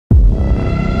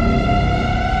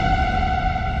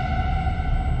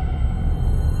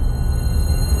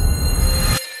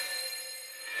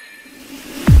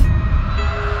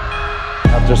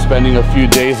spending a few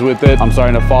days with it, I'm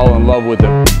starting to fall in love with it.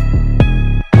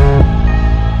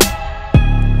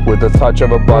 With the touch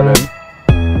of a button,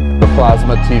 the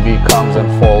plasma TV comes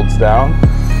and folds down.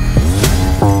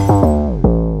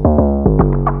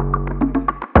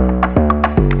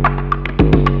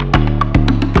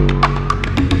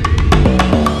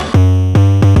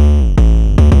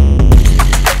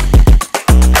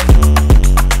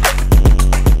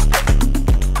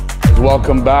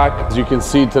 Welcome back. As you can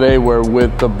see today, we're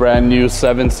with the brand new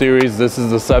 7 Series. This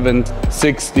is the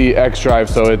 760 X-Drive,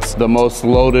 so it's the most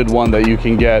loaded one that you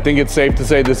can get. I think it's safe to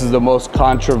say this is the most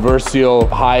controversial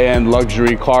high-end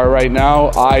luxury car right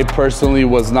now. I personally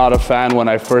was not a fan when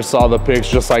I first saw the pics,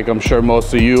 just like I'm sure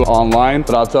most of you online.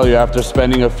 But I'll tell you, after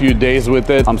spending a few days with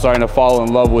it, I'm starting to fall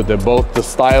in love with it. Both the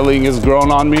styling has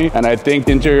grown on me, and I think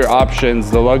interior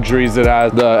options, the luxuries it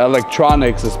has, the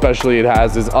electronics especially it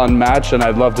has, is unmatched, and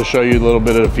I'd love to show you a little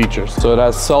bit of the features. So it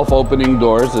has self-opening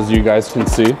doors, as you guys can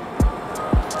see.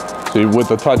 So with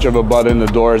the touch of a button, the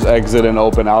doors exit and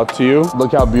open out to you.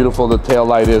 Look how beautiful the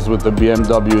taillight is with the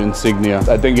BMW insignia.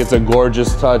 I think it's a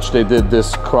gorgeous touch. They did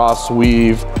this cross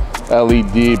weave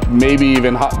LED, maybe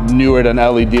even newer than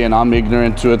LED, and I'm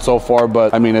ignorant to it so far,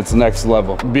 but I mean, it's next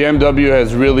level. BMW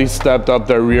has really stepped up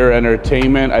their rear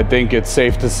entertainment. I think it's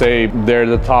safe to say they're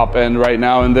the top end right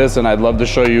now in this, and I'd love to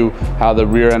show you how the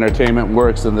rear entertainment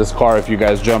works in this car if you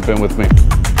guys jump in with me.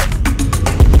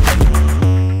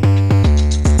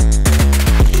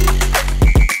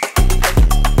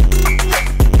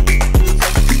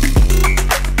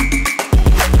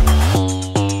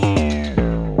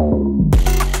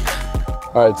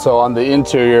 All right, so on the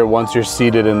interior, once you're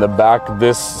seated in the back,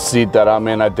 this seat that I'm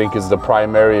in, I think is the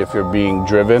primary if you're being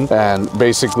driven. And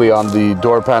basically on the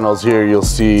door panels here, you'll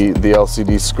see the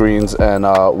LCD screens, and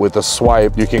with a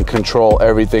swipe, you can control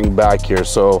everything back here.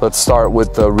 So let's start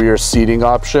with the rear seating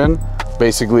option.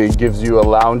 Basically, it gives you a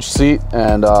lounge seat,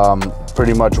 and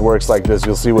pretty much works like this.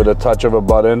 You'll see with a touch of a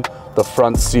button, the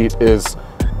front seat is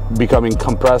becoming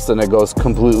compressed and it goes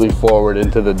completely forward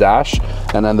into the dash,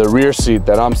 and then the rear seat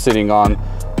that I'm sitting on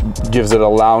gives it a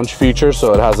lounge feature,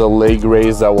 so it has a leg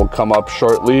raise that will come up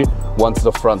shortly once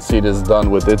the front seat is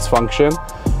done with its function,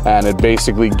 and it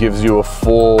basically gives you a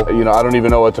full, you know, I don't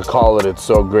even know what to call it, it's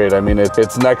so great. I mean,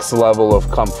 it's next level of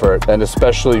comfort, and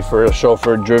especially for a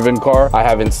chauffeur driven car, I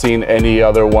haven't seen any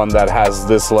other one that has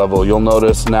this level. You'll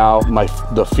notice now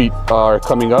the feet are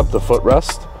coming up, the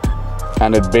footrest,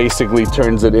 and it basically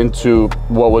turns it into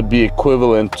what would be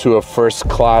equivalent to a first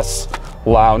class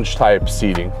lounge type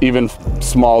seating. Even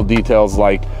small details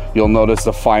like you'll notice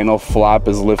the final flap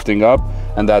is lifting up,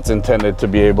 and that's intended to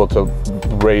be able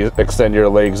to extend your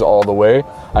legs all the way.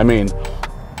 I mean,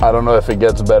 I don't know if it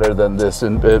gets better than this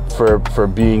for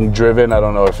being driven. I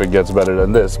don't know if it gets better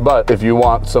than this, but if you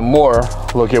want some more,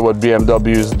 look at what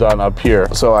BMW's done up here.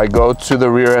 So I go to the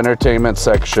rear entertainment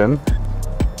section,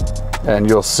 and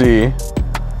you'll see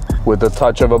with the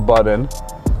touch of a button,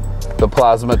 the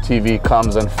plasma TV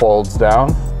comes and folds down.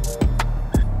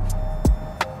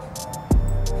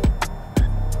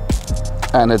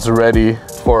 And it's ready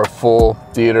for a full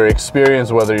theater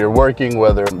experience, whether you're working,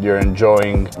 whether you're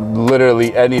enjoying,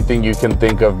 literally anything you can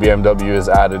think of, BMW is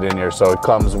added in here. So it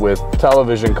comes with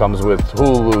television, comes with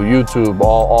Hulu, YouTube,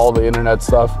 all the internet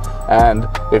stuff. And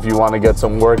if you want to get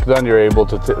some work done, you're able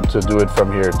to do it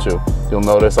from here too. You'll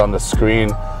notice on the screen,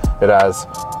 it has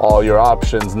all your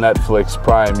options: Netflix,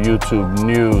 Prime, YouTube,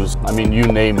 news, I mean, you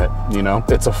name it, you know?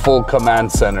 It's a full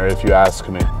command center if you ask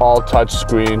me. All touch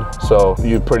screen, so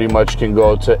you pretty much can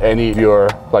go to any of your,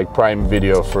 like Prime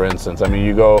Video, for instance. I mean,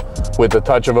 you go with the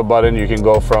touch of a button, you can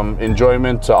go from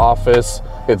enjoyment to office.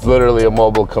 It's literally a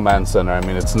mobile command center. I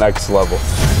mean, it's next level.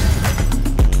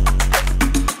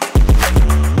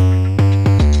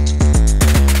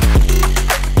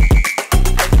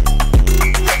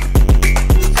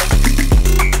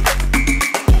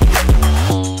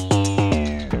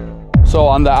 So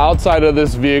on the outside of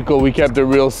this vehicle, we kept it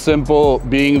real simple,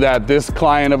 being that this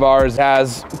client of ours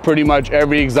has pretty much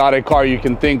every exotic car you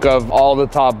can think of, all the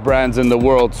top brands in the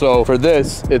world. So for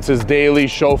this, it's his daily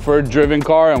chauffeur-driven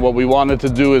car, and what we wanted to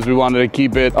do is we wanted to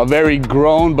keep it a very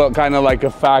grown, but kind of like a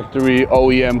factory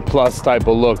OEM plus type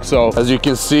of look. So as you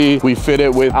can see, we fit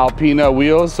it with Alpina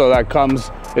wheels, so that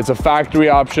comes, it's a factory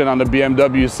option on the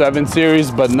BMW 7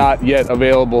 Series, but not yet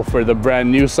available for the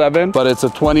brand new 7. But it's a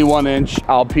 21-inch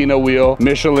Alpina wheel,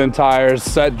 Michelin tires,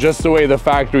 set just the way the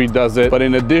factory does it. But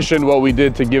in addition, what we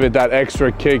did to give it that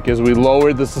extra kick is we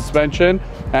lowered the suspension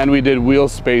and we did wheel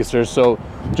spacers. So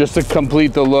just to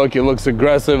complete the look. It looks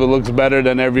aggressive, it looks better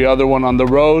than every other one on the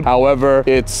road. However,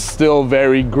 it's still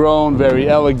very grown, very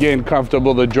elegant,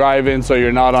 comfortable to drive in, so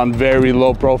you're not on very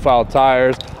low profile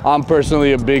tires. I'm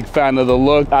personally a big fan of the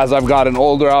look. As I've gotten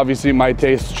older, obviously my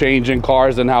tastes change in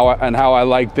cars and how I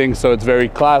like things, so it's very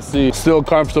classy, still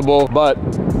comfortable, but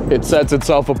it sets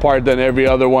itself apart than every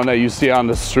other one that you see on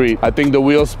the street. I think the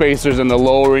wheel spacers and the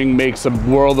lowering makes a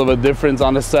world of a difference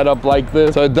on a setup like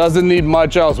this. So it doesn't need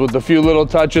much else. With the few little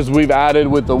touches we've added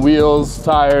with the wheels,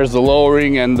 tires, the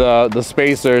lowering, and the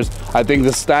spacers, I think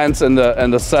the stance and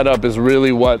the setup is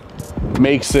really what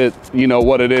makes it, you know,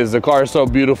 what it is. The car is so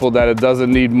beautiful that it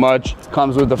doesn't need much.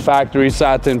 Comes with the factory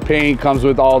satin paint, comes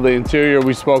with all the interior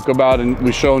we spoke about and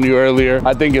we shown you earlier.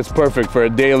 I think it's perfect for a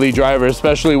daily driver,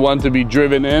 especially one to be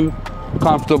driven in.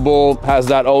 Comfortable, has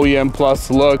that OEM plus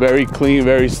look, very clean,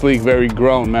 very sleek, very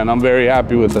grown, man. I'm very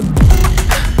happy with it.